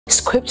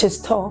Scriptures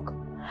talk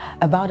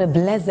about a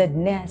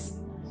blessedness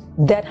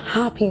that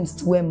happens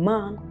to a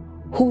man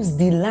whose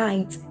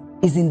delight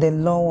is in the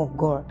law of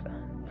God.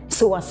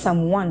 So as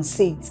Psalm 1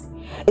 says,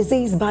 it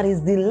says, but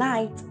his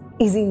delight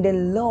is in the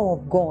law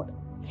of God,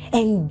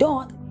 and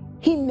doth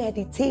he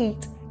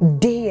meditate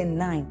day and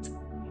night.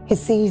 He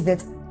says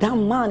that that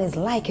man is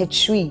like a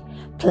tree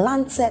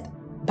planted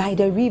by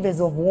the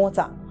rivers of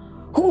water,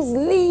 whose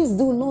leaves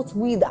do not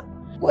wither,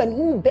 and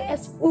who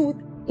bears fruit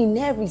in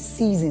every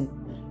season.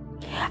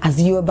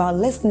 As you're about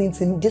listening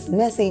to this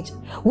message,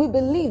 we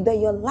believe that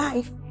your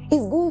life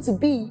is going to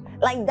be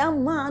like that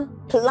man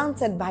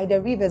planted by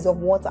the rivers of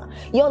water.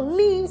 Your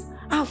leaves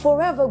are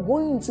forever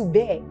going to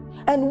bear.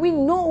 And we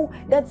know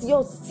that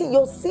your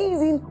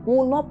season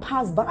will not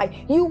pass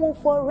by. You will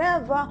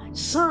forever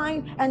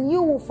shine and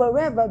you will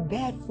forever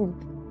bear fruit.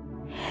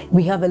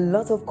 We have a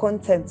lot of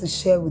content to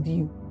share with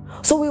you.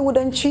 So we would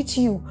entreat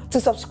you to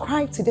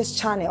subscribe to this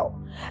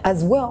channel,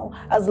 as well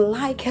as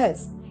like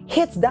us.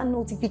 Hit that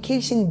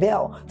notification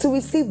bell to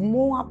receive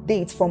more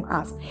updates from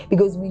us,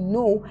 because we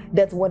know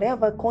that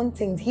whatever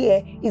content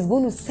here is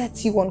going to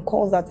set you on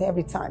course at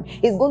every time.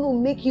 It's going to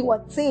make you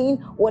attain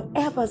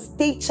whatever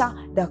stature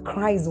that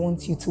Christ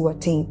wants you to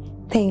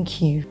attain. Thank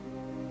you.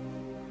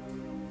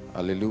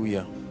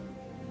 Hallelujah.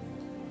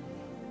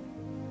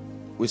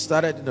 We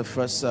started in the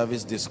first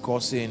service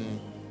discussing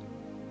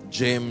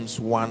James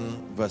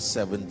 1 verse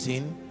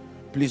 17.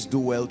 Please do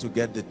well to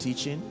get the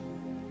teaching.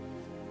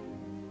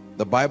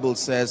 The Bible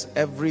says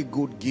every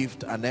good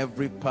gift and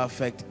every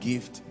perfect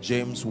gift,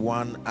 James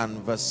 1 and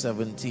verse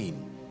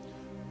 17,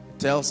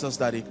 tells us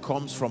that it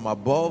comes from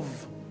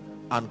above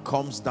and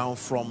comes down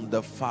from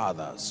the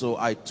Father. So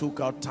I took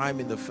out time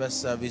in the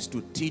first service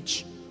to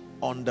teach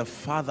on the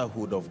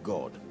fatherhood of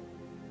God.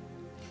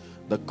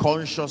 The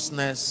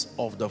consciousness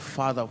of the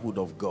fatherhood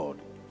of God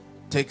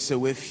takes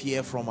away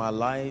fear from our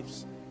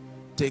lives,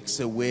 takes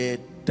away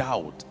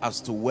doubt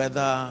as to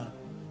whether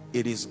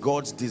it is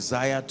God's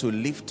desire to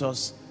lift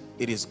us,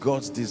 it is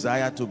God's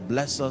desire to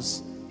bless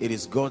us, it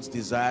is God's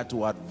desire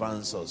to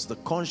advance us. The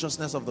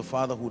consciousness of the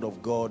fatherhood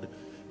of God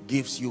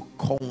gives you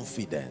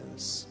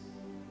confidence.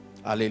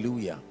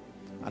 Hallelujah.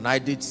 And I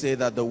did say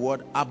that the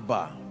word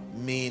Abba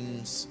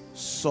means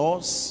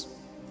source,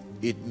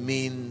 it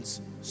means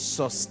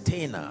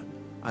sustainer,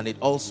 and it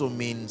also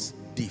means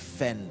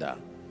defender.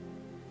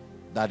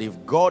 That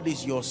if God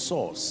is your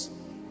source,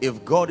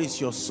 if God is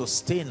your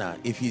sustainer,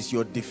 if he's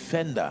your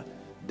defender,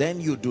 then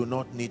you do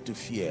not need to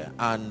fear.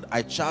 And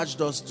I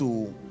charged us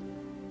to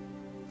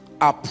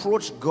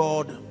approach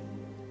God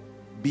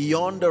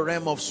beyond the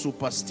realm of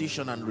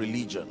superstition and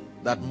religion.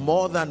 That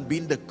more than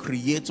being the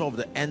creator of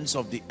the ends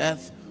of the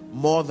earth,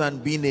 more than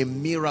being a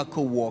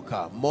miracle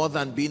worker, more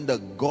than being the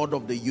God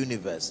of the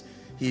universe,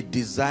 he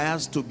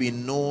desires to be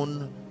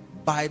known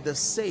by the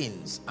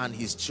saints and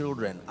his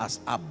children as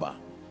Abba.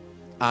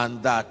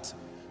 And that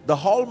the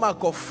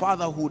hallmark of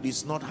fatherhood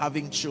is not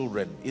having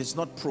children, is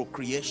not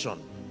procreation,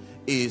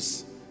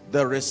 is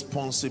the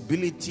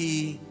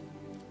responsibility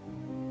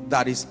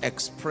that is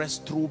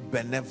expressed through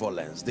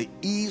benevolence. The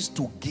ease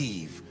to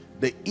give,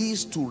 the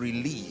ease to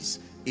release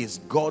is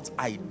God's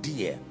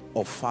idea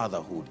of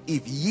fatherhood.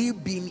 If ye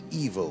being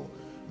evil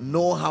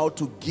know how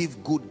to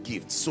give good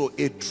gifts. So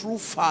a true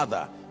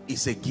father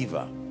is a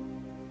giver,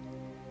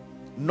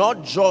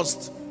 not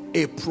just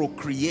a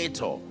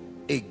procreator,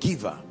 a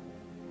giver.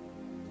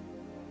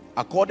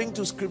 According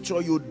to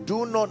scripture, you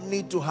do not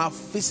need to have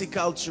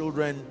physical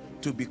children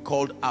to be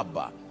called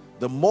Abba.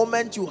 The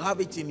moment you have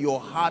it in your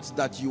heart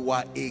that you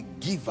are a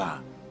giver,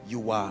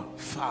 you are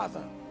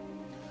father.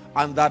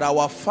 And that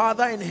our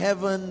Father in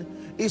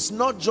heaven is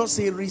not just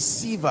a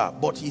receiver,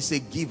 but he's a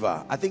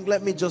giver. I think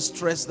let me just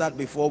stress that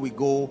before we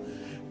go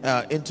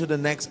into the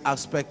next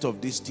aspect of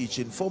this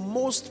teaching. For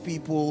most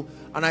people,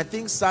 and I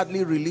think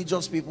sadly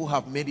religious people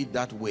have made it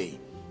that way,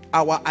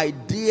 our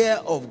idea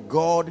of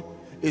God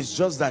is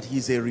just that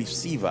he's a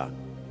receiver,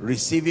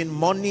 receiving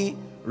money,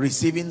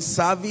 receiving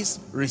service,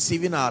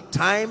 receiving our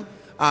time,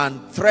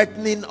 and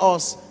threatening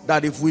us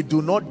that if we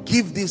do not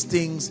give these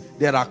things,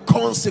 there are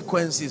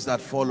consequences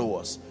that follow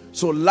us.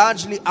 So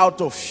largely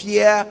out of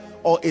fear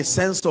or a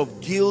sense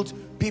of guilt,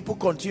 people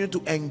continue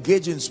to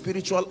engage in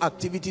spiritual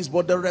activities,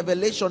 but the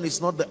revelation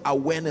is not the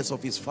awareness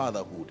of his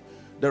fatherhood.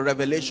 The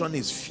revelation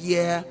is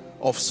fear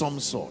of some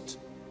sort.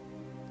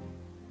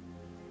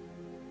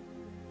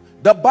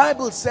 The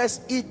Bible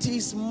says it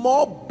is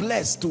more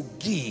blessed to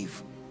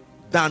give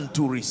than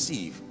to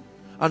receive.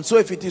 And so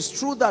if it is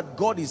true that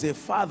God is a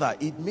father,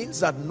 it means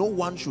that no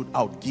one should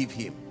outgive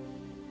him.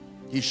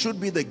 He should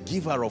be the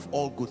giver of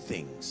all good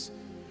things.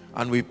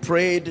 And we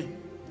prayed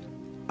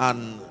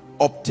and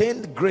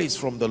obtained grace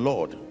from the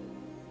Lord.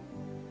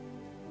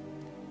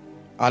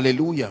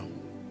 Hallelujah.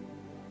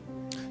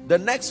 The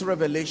next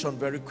revelation,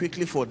 very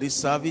quickly for this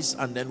service,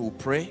 and then we'll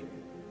pray.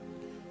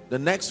 The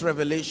next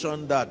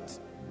revelation that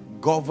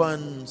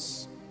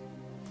governs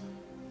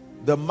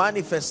the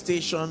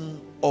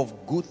manifestation of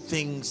good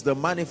things, the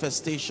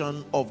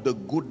manifestation of the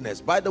goodness.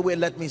 By the way,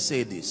 let me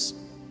say this.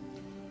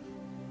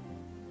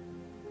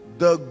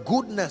 The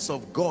goodness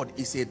of God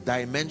is a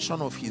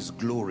dimension of his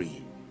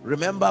glory.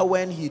 Remember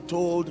when he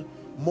told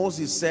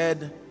Moses,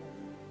 said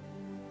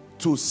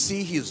to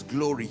see his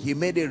glory, he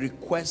made a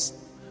request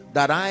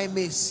that I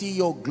may see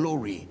your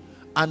glory.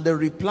 And the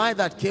reply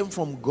that came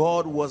from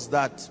God was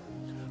that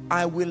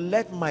I will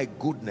let my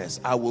goodness,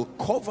 I will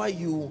cover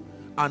you,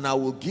 and I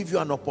will give you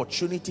an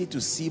opportunity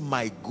to see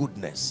my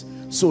goodness.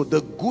 So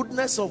the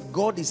goodness of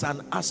God is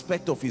an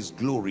aspect of his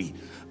glory,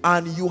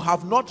 and you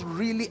have not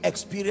really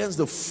experienced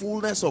the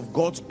fullness of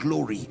God's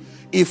glory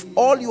if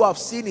all you have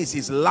seen is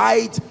his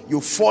light,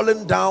 you've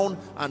fallen down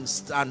and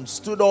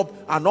stood up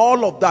and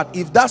all of that.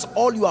 If that's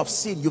all you have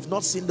seen, you've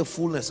not seen the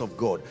fullness of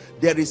God.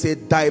 There is a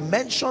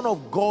dimension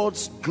of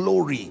God's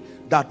glory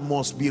that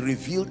must be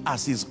revealed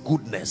as his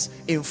goodness.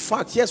 In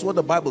fact, here's what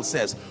the Bible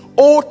says: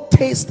 oh,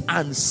 taste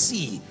and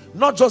see.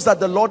 Not just that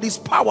the Lord is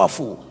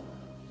powerful,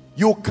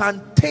 you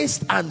can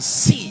taste and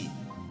see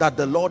that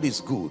the Lord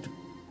is good.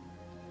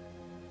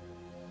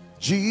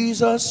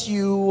 Jesus,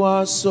 you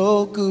are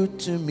so good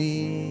to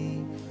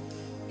me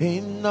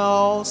in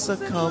all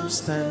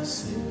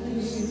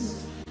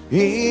circumstances,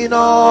 in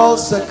all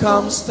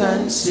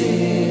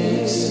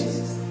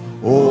circumstances.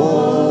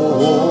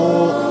 Oh,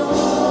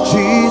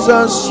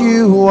 Jesus,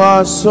 you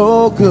are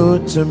so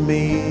good to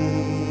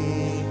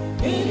me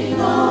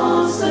in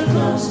all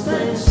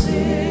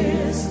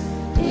circumstances,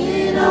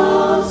 in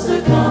all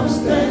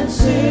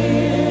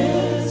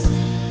circumstances.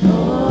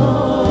 Oh.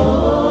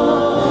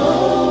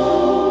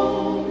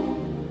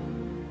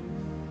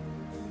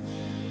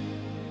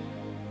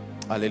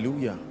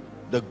 Hallelujah.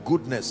 The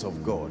goodness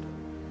of God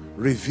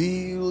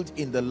revealed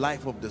in the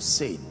life of the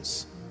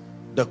saints,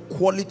 the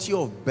quality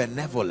of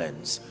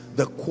benevolence,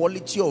 the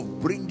quality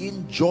of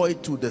bringing joy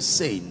to the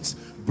saints,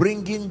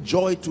 bringing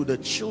joy to the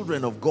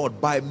children of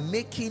God by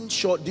making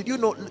sure. Did you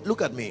know,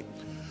 look at me,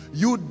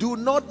 you do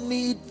not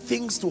need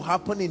things to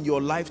happen in your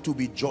life to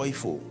be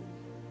joyful.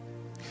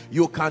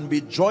 You can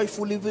be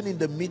joyful even in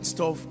the midst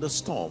of the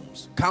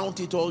storms. Count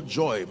it all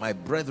joy, my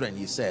brethren,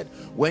 he said,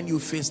 when you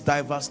face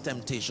diverse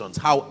temptations.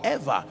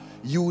 However,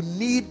 you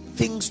need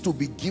things to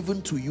be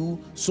given to you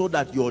so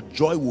that your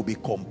joy will be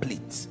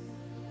complete.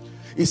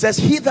 He says,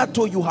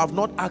 hitherto you have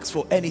not asked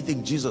for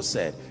anything, Jesus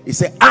said. He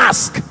said,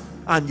 ask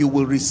and you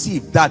will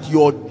receive, that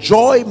your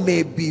joy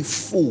may be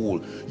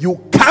full. You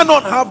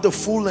cannot have the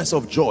fullness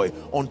of joy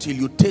until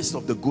you taste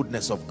of the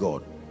goodness of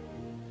God.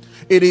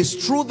 It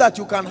is true that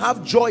you can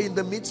have joy in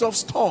the midst of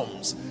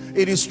storms.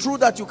 It is true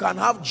that you can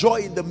have joy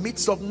in the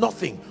midst of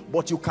nothing,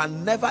 but you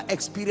can never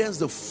experience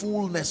the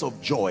fullness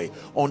of joy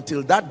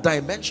until that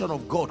dimension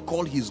of God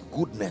called his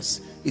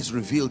goodness is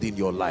revealed in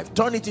your life.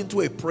 Turn it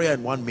into a prayer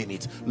in 1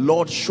 minute.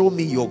 Lord, show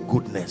me your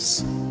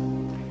goodness.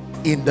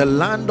 In the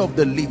land of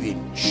the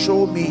living,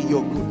 show me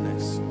your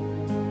goodness.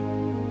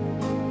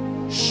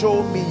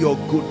 Show me your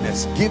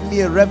goodness. Give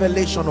me a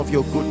revelation of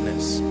your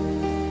goodness.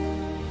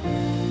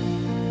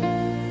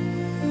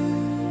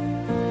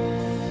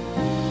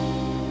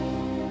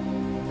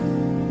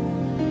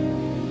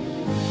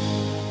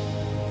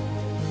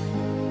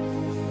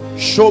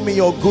 Show me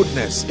your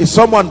goodness. Is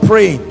someone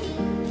praying?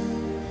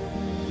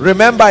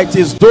 Remember, it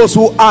is those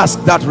who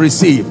ask that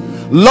receive.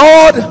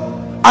 Lord,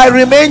 I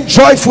remain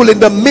joyful in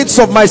the midst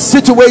of my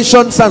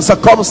situations and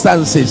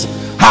circumstances.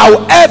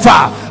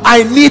 However,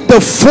 I need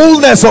the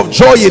fullness of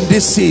joy in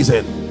this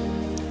season.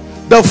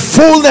 The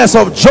fullness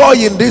of joy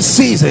in this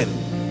season.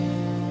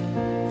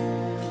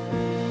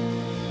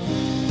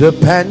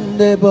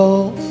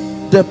 Dependable,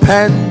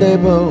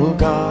 dependable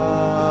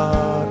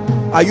God.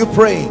 Are you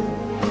praying?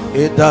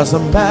 It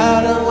doesn't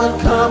matter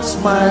what comes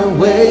my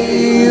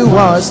way, you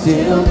are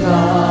still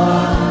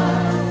God.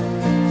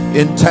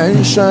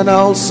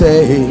 Intentional,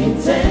 say.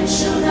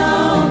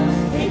 Intentional,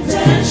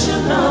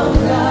 intentional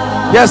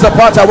God. Here's the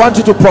part I want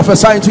you to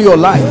prophesy into your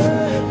life.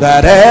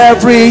 That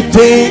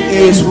everything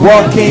is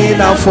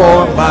working out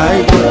for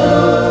my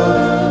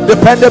good.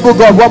 Dependable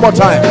God, one more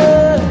time.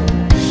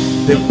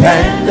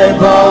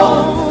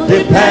 Dependable,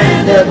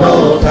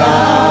 dependable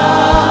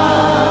God.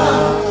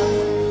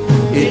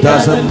 It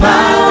doesn't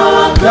matter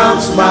what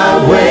comes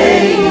my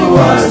way, you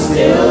are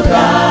still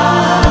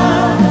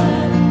God.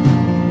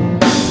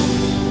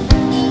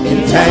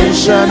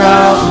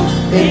 Intentional,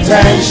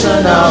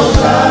 intentional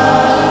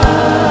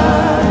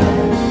God.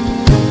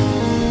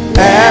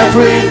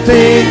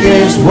 Everything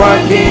is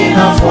working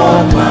out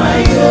for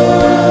my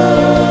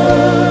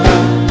good.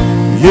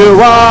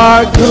 You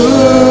are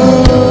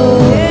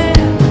good.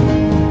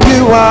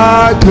 You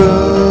are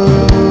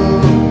good.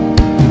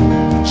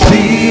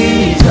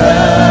 Jesus.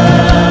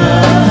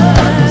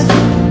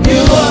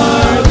 You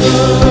are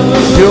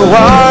good. You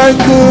are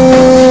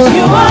good.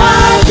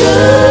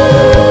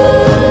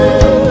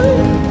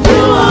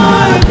 You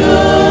are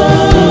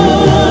good.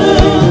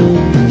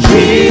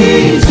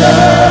 Jesus.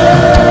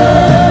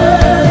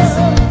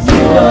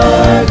 You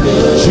are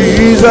good.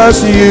 Jesus,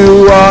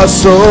 you are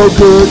so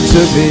good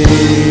to me.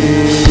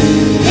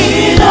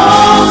 In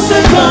all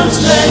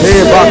circumstances.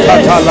 In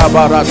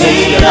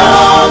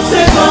all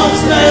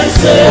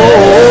circumstances. Oh,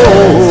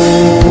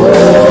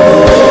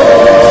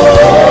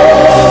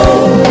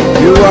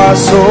 you are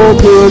so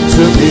good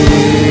to me.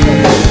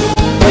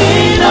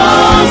 In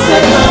all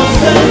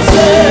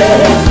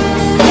circumstances,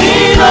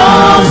 in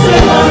all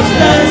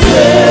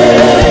circumstances.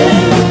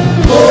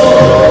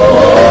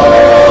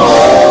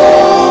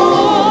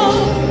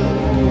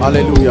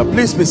 Hallelujah.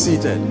 Please be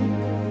seated.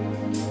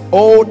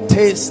 Oh,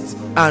 taste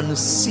and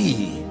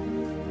see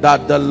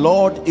that the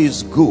Lord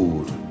is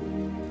good.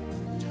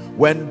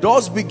 When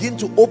doors begin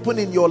to open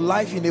in your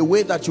life in a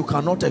way that you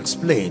cannot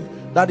explain,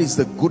 that is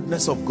the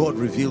goodness of God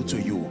revealed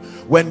to you.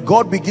 When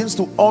God begins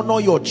to honor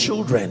your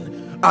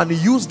children and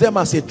use them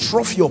as a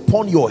trophy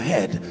upon your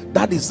head,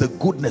 that is the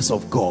goodness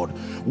of God.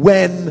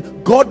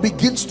 When God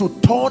begins to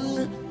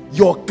turn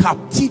your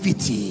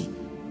captivity,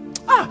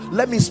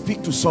 let me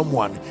speak to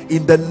someone.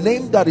 In the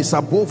name that is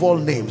above all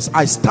names,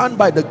 I stand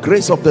by the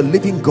grace of the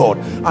living God,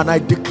 and I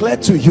declare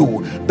to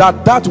you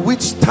that that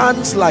which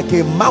stands like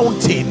a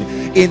mountain,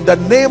 in the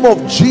name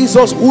of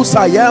Jesus, whose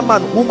I am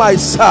and whom I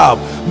serve,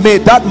 may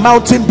that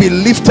mountain be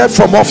lifted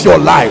from off your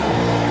life,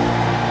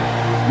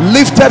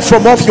 lifted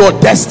from off your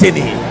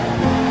destiny,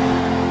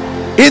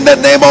 in the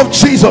name of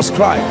Jesus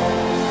Christ.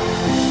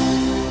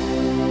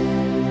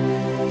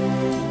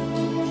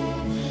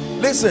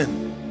 Listen,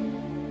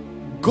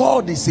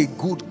 God is a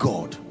good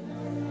God.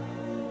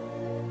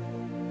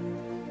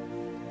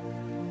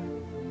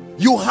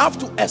 You have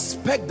to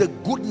expect the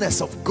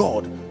goodness of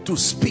God to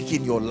speak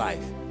in your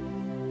life.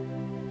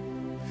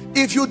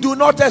 If you do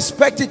not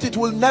expect it, it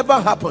will never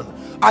happen.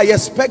 I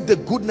expect the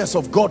goodness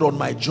of God on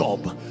my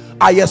job.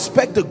 I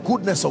expect the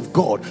goodness of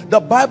God. The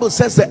Bible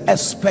says the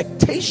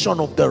expectation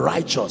of the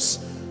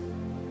righteous.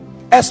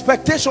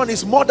 Expectation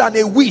is more than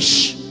a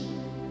wish.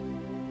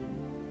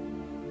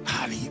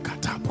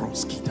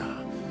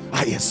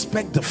 I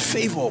expect the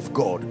favor of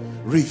God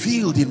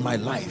revealed in my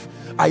life.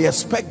 I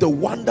expect the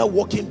wonder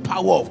working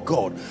power of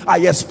God. I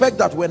expect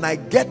that when I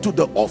get to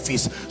the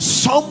office,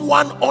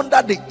 someone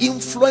under the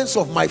influence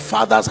of my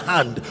Father's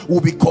hand will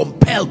be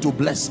compelled to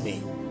bless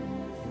me.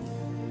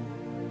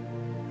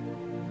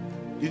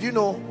 Did you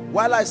know,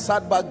 while I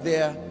sat back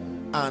there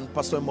and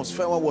Pastor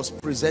Mosfewa was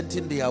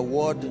presenting the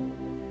award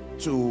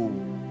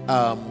to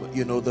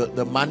you know,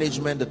 the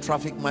management, the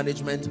traffic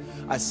management,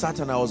 I sat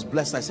and I was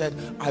blessed. I said,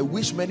 I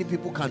wish many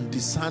people can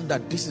discern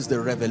that this is the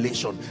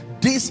revelation.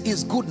 This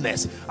is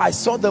goodness. I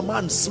saw the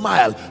man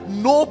smile.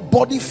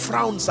 Nobody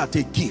frowns at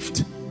a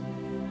gift.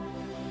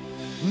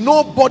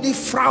 Nobody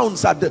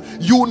frowns at the,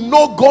 you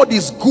know God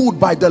is good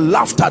by the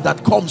laughter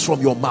that comes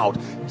from your mouth.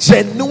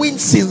 Genuine,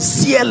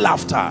 sincere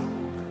laughter.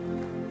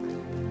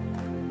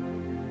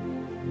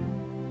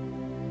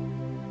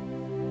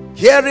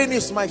 Herein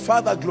is my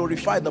Father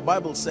glorified, the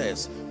Bible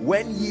says,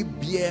 when ye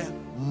bear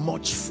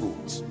much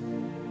fruit.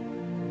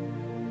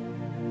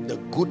 The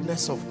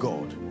goodness of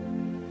God.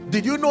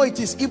 Did you know it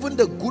is even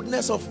the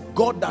goodness of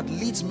God that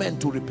leads men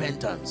to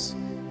repentance?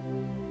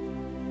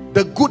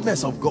 The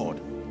goodness of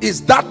God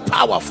is that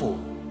powerful.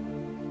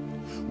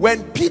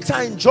 When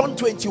Peter in John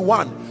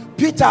 21,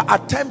 Peter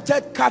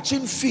attempted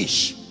catching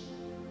fish.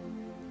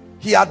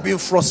 He had been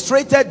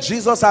frustrated.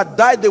 Jesus had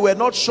died. They were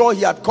not sure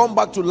he had come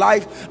back to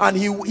life. And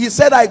he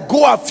said, I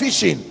go out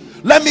fishing.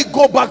 Let me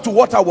go back to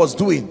what I was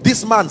doing.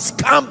 This man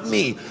scammed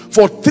me.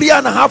 For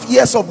 3.5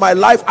 years of my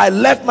life, I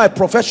left my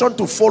profession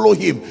to follow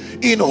him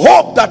in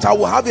hope that I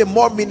will have a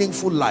more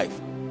meaningful life.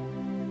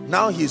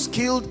 Now he's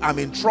killed. I'm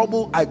in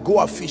trouble. I go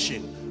out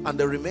fishing. And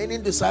the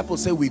remaining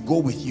disciples say, we go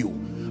with you.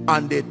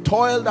 And they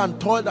toiled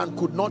and toiled and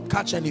could not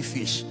catch any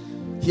fish.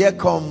 Here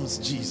comes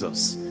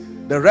Jesus.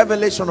 The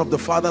revelation of the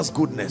Father's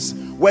goodness.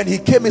 When he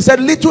came, he said,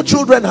 little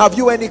children, have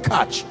you any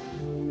catch?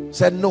 He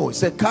said, no. He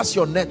said, cast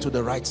your net to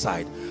the right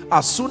side.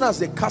 As soon as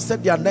they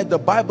casted their net, the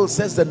Bible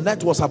says the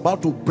net was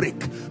about to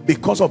break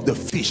because of the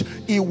fish.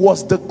 It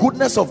was the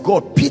goodness of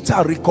God.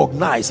 Peter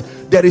recognized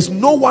there is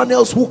no one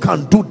else who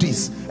can do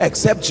this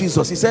except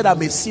Jesus. He said,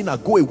 I'm a sinner,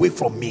 go away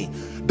from me.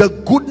 The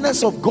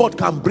goodness of God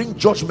can bring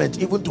judgment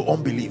even to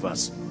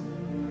unbelievers.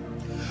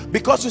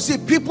 Because you see,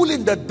 people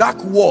in the dark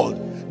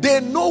world, they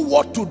know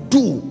what to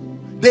do.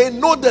 They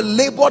know the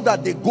labor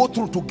that they go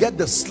through to get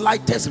the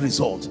slightest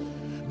result.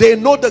 They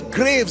know the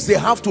graves they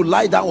have to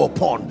lie down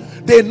upon.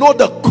 They know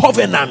the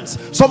covenants.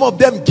 Some of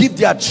them give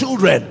their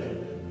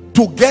children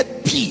to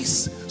get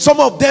peace.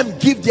 Some of them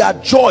give their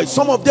joy.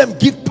 Some of them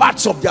give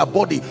parts of their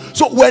body.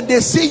 So when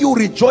they see you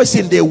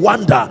rejoicing, they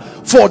wonder,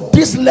 for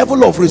this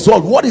level of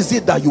result, what is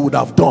it that you would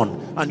have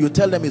done? And you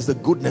tell them it's the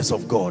goodness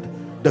of God.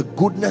 The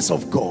goodness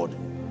of God.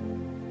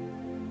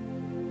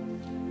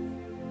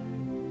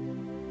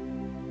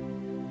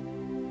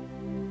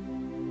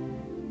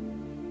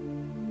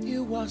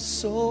 You are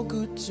so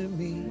good to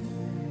me.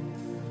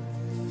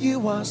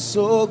 You are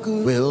so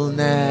good. We'll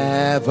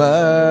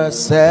never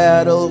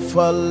settle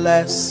for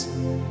less.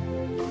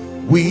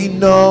 We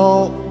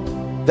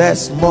know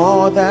there's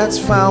more that's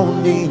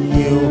found in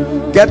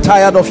you. Get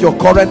tired of your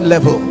current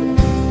level.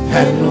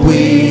 And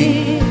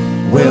we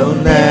will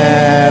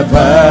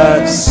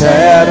never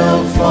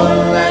settle for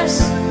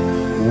less.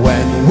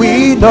 When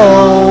we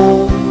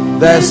know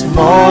there's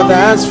more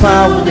that's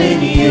found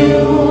in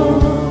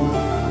you.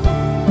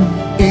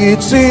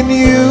 It's in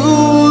you,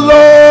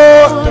 Lord.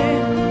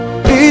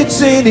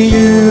 is in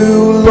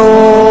you,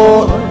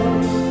 Lord.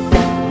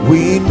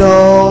 We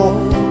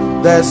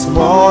know there's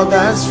more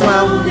that's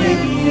found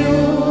in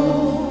you.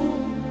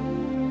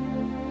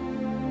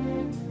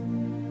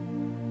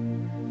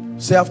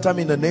 Say after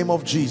me, in the name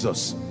of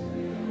Jesus.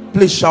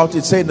 Please shout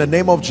it. Say, in the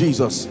name of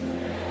Jesus,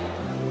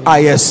 I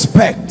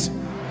expect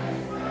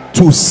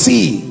to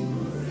see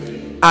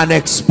and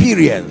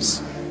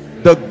experience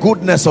the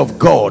goodness of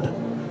God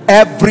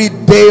every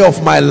day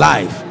of my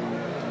life.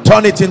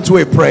 Turn it into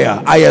a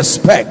prayer. I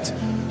expect.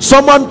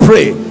 Someone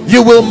pray.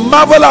 You will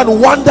marvel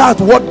and wonder at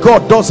what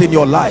God does in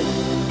your life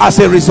as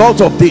a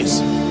result of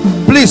this.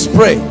 Please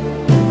pray.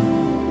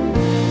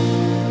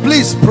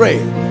 Please pray.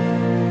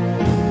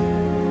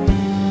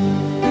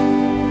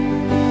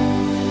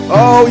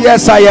 Oh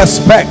yes, I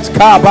expect.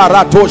 You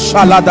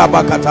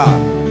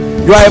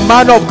are a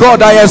man of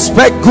God. I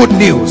expect good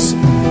news.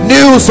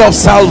 News of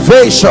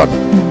salvation,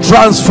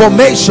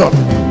 transformation,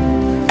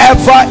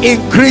 ever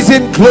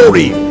increasing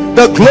glory,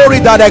 the glory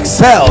that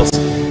excels.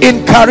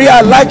 In career,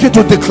 I'd like you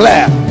to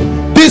declare,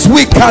 this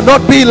week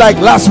cannot be like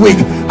last week.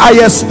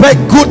 I expect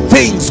good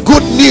things,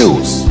 good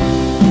news.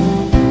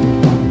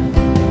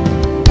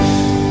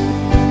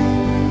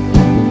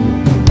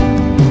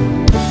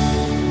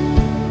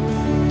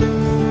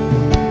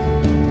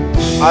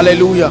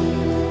 Hallelujah.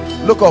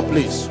 Look up,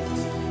 please.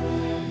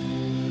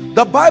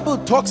 The Bible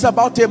talks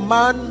about a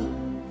man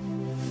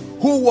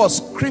who was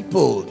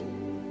crippled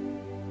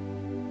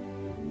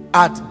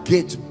at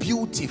Gate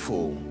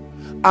Beautiful,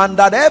 and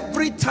that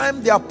every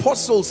time the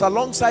apostles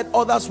alongside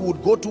others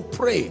would go to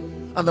pray,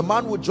 and the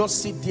man would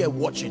just sit there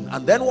watching.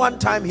 And then one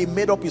time he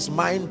made up his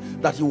mind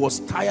that he was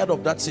tired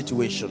of that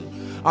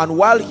situation, and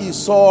while he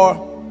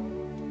saw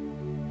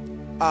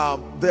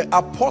the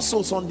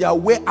apostles on their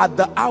way at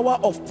the hour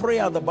of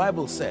prayer, the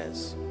Bible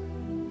says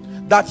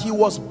that he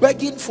was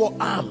begging for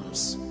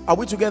alms. Are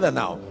we together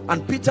now?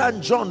 And Peter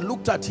and John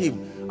looked at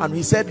him and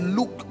he said,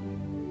 look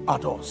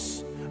at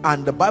us.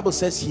 And the Bible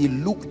says he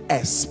looked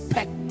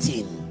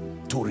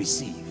expecting to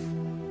receive.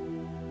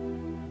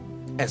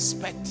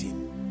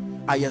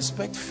 Expecting. I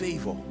expect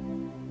favor.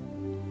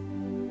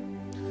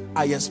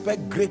 I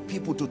expect great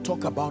people to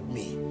talk about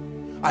me.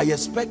 I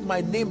expect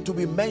my name to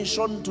be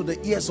mentioned to the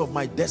ears of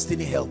my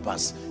destiny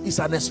helpers. It's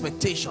an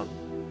expectation.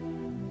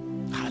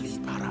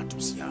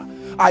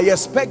 I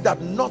expect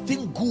that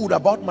nothing good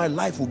about my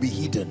life will be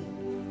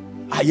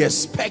hidden. I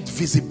expect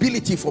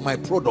visibility for my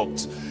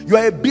products. You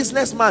are a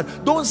businessman.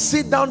 Don't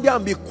sit down there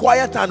and be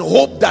quiet and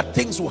hope that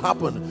things will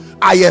happen.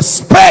 I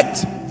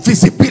expect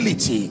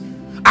visibility.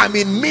 I'm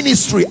in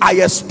ministry. I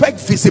expect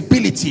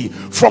visibility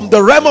from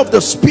the realm of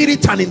the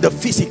spirit and in the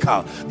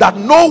physical, that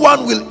no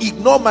one will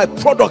ignore my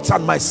products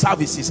and my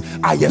services.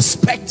 I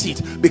expect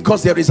it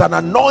because there is an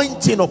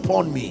anointing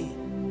upon me.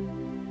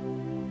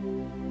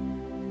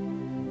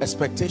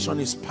 Expectation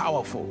is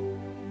powerful.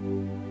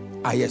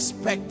 I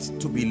expect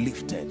to be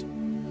lifted.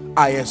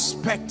 I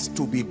expect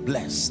to be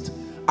blessed.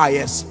 I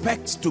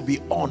expect to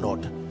be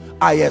honored.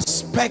 I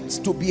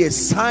expect to be a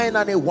sign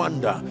and a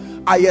wonder.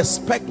 I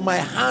expect my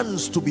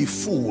hands to be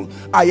full.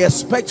 I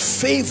expect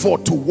favor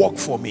to work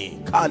for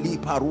me. I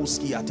live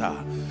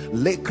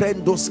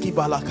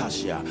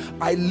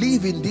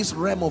in this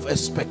realm of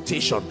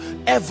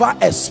expectation, ever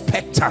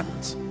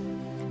expectant.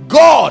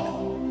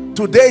 God,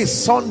 today is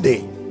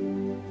Sunday.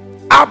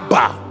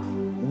 Abba,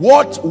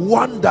 what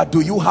wonder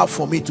do you have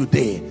for me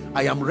today?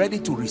 I am ready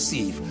to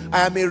receive.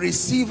 I am a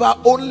receiver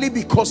only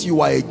because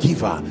you are a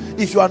giver.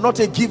 If you are not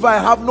a giver, I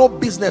have no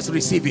business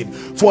receiving.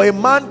 For a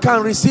man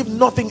can receive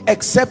nothing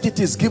except it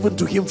is given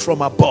to him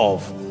from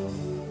above.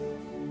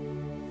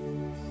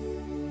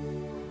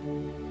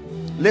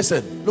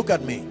 Listen, look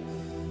at me.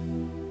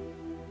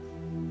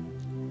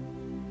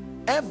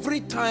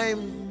 Every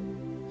time,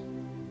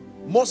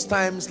 most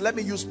times, let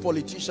me use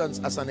politicians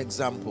as an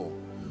example.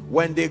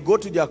 When they go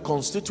to their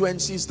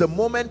constituencies, the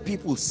moment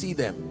people see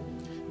them,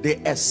 they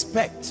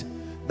expect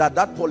that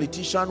that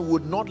politician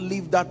would not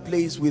leave that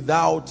place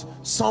without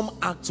some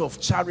acts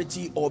of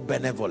charity or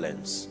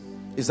benevolence.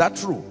 Is that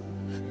true?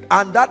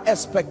 And that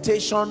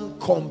expectation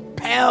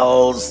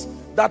compels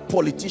that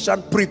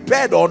politician,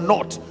 prepared or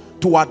not,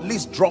 to at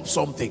least drop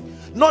something.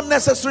 Not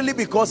necessarily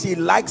because he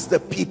likes the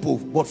people,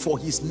 but for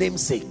his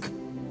namesake.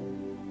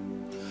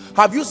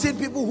 Have you seen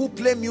people who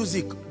play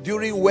music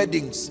during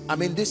weddings? I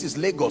mean, this is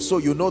Lagos, so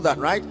you know that,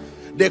 right?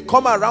 They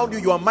come around you,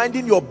 you are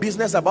minding your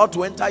business, about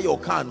to enter your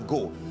car and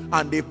go,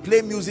 and they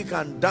play music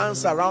and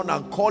dance around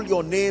and call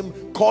your name,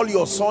 call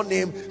your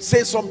surname,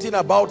 say something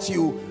about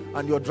you,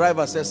 and your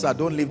driver says, sir,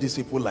 don't leave these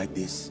people like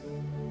this.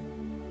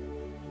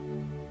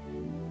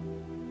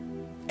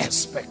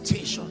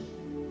 Expectation.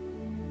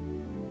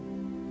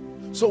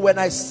 So when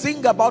I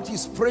sing about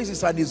his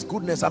praises and his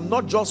goodness, I'm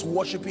not just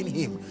worshiping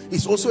him.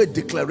 It's also a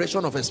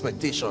declaration of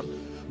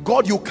expectation.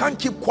 God, you can't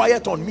keep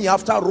quiet on me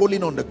after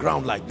rolling on the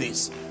ground like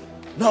this.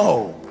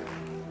 No.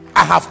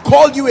 I have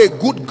called you a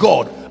good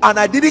God, and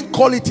I didn't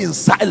call it in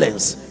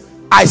silence.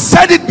 I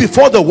said it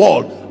before the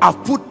world.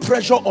 I've put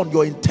pressure on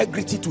your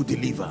integrity to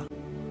deliver.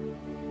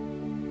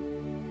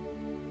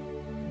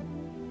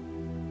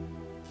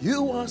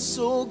 You are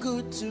so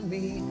good to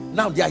me.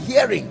 Now they are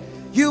hearing,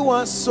 you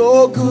are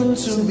so good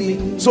to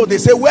me. So they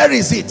say, where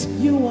is it?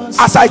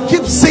 As I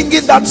keep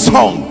singing that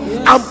song,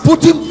 I'm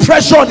putting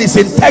pressure on his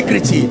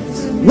integrity.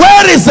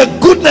 Where is the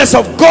goodness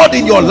of God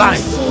in your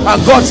life?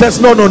 And God says,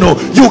 no, no, no,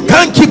 you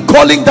can't keep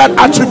calling that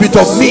attribute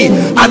of me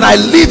and I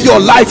live your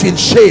life in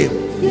shame.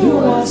 You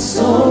are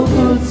so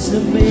good to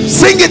me.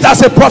 Sing it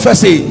as a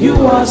prophecy. You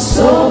are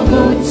so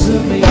good to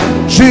me.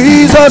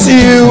 Jesus,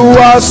 you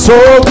are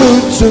so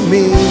good to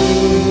me.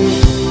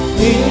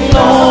 In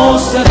all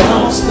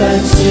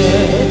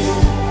circumstances.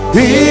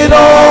 In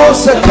all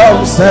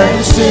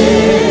circumstances.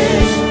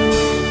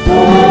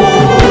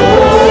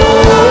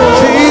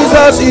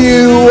 Jesus,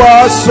 you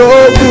are so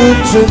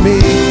good to me.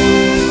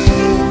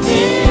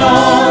 In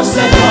all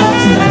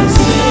circumstances.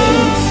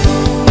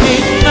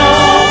 In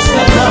all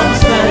circumstances.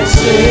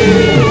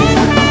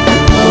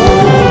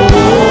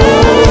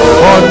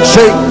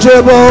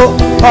 Unchangeable,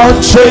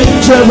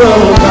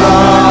 unchangeable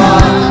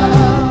God.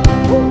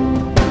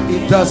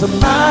 It doesn't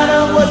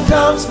matter what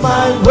comes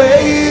my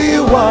way,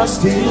 you are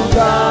still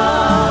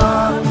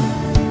God.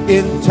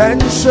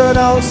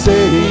 Intentional,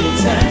 say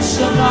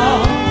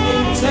Intentional,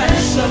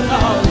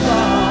 intentional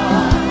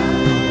God.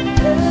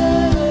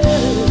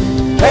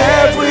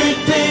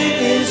 everything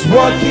is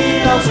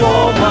working out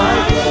for my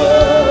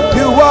good.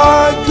 You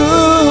are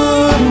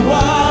good. You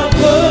are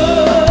good.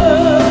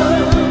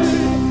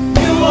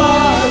 You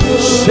are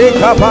good.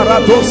 Shake up,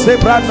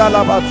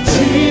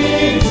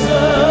 Jesus,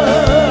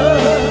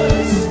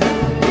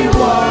 you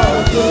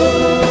are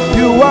good.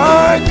 you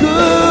are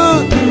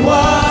good. You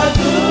are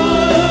good.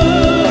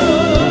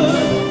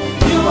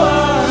 You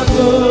are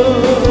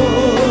good.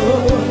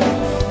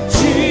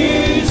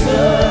 Jesus,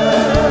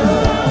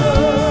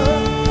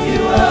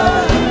 you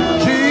are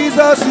good.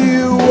 Jesus,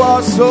 you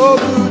are so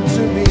good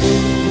to me.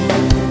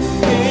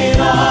 In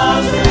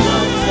all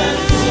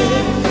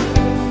circumstances.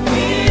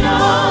 In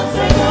all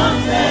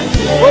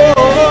circumstances. Oh,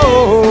 oh,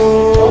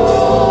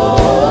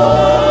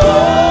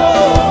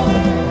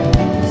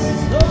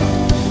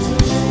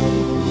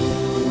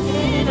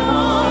 In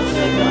all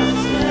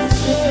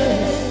circumstances.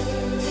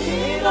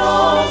 In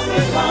all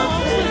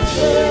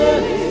circumstances.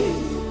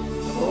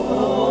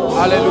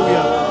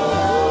 hallelujah.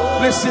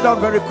 Please sit down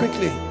very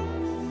quickly.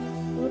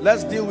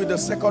 Let's deal with the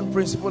second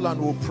principle and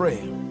we'll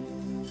pray.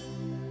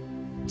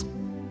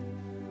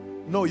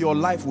 No, your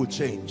life will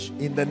change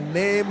in the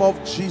name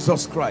of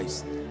Jesus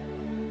Christ.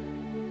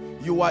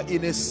 You are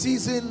in a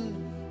season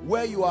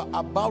where you are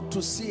about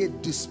to see a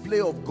display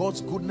of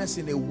God's goodness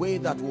in a way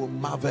that will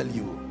marvel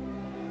you.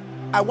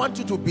 I want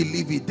you to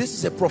believe it. This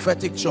is a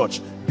prophetic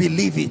church.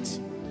 Believe it.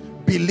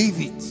 Believe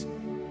it.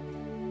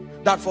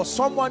 That for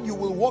someone, you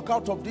will walk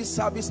out of this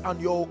service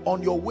and you're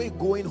on your way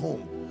going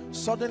home.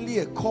 Suddenly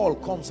a call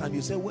comes and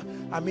you say, well,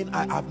 I mean,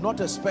 I've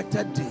not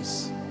expected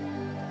this.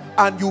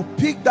 And you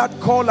pick that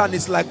call and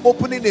it's like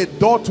opening a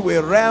door to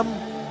a realm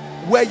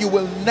where you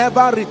will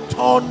never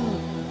return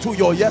to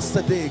your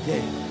yesterday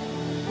again.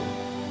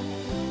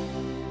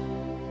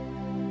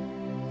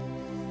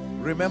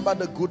 Remember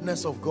the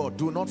goodness of God.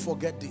 Do not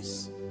forget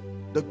this.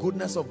 The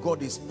goodness of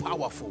God is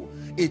powerful.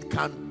 It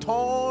can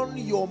turn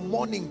your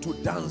mourning to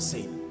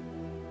dancing.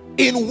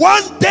 In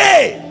one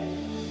day,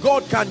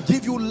 God can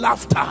give you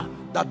laughter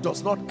that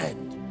does not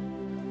end.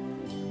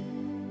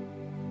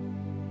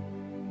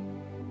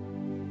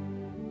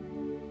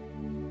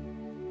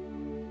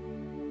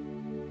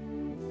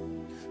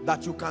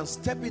 That you can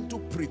step into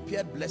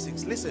prepared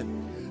blessings.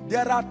 Listen,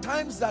 there are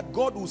times that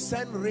God will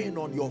send rain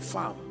on your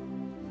farm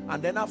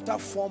and then after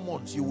 4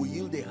 months you will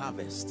yield a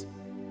harvest.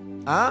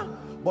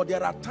 But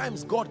there are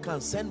times God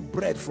can send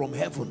bread from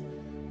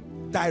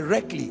heaven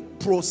directly,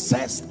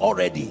 processed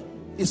already.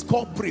 It's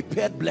called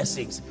prepared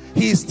blessings.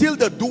 He is still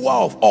the doer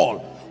of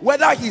all.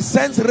 Whether he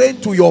sends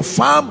rain to your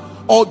farm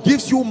or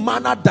gives you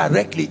manna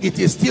directly, it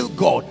is still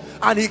God.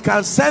 And he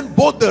can send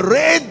both the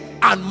rain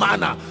and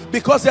manna,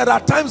 because there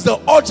are times the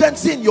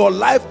urgency in your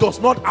life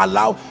does not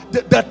allow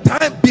the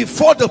time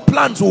before the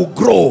plants will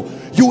grow.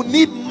 You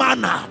need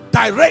manna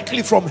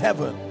directly from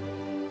heaven.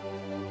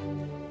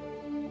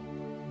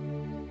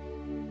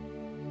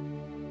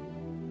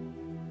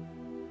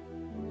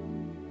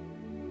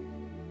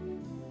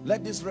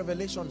 Let this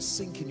revelation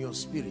sink in your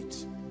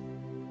spirit.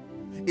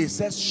 It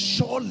says,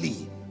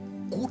 surely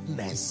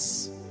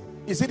goodness.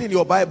 Is it in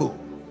your Bible?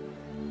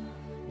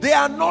 They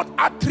are not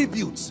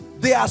attributes,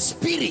 they are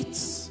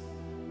spirits.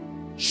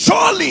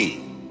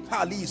 Surely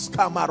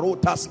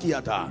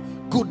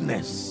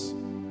goodness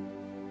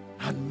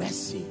and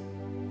mercy.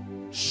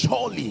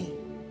 Surely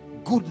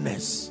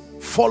goodness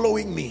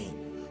following me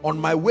on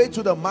my way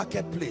to the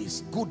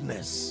marketplace.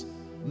 Goodness,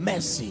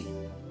 mercy.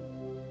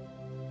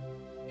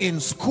 In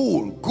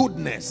school,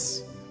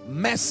 goodness,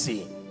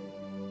 mercy.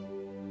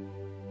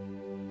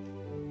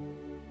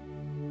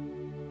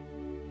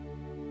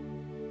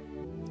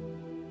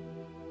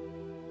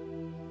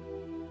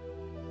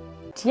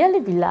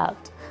 Dearly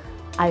beloved,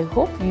 I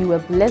hope you were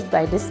blessed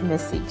by this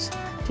message.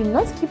 Do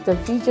not keep the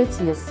video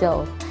to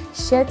yourself.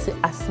 Share to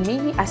as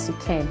many as you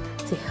can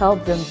to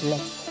help them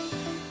bless.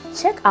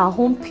 Check our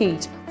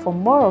homepage for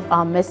more of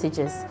our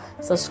messages.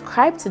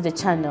 Subscribe to the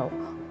channel,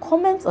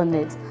 comment on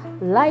it,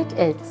 like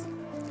it.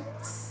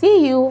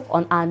 See you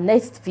on our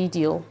next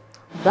video.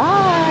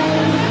 Bye.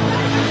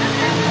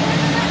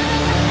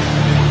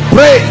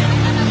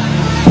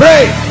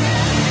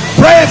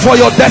 Pray for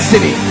your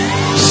destiny.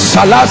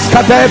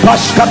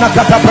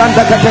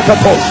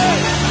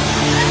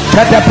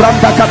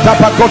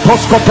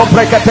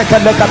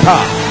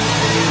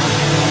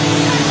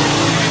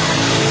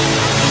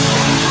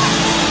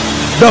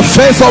 The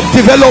phase of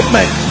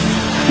development.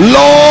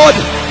 Lord,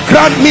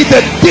 grant me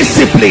the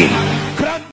discipline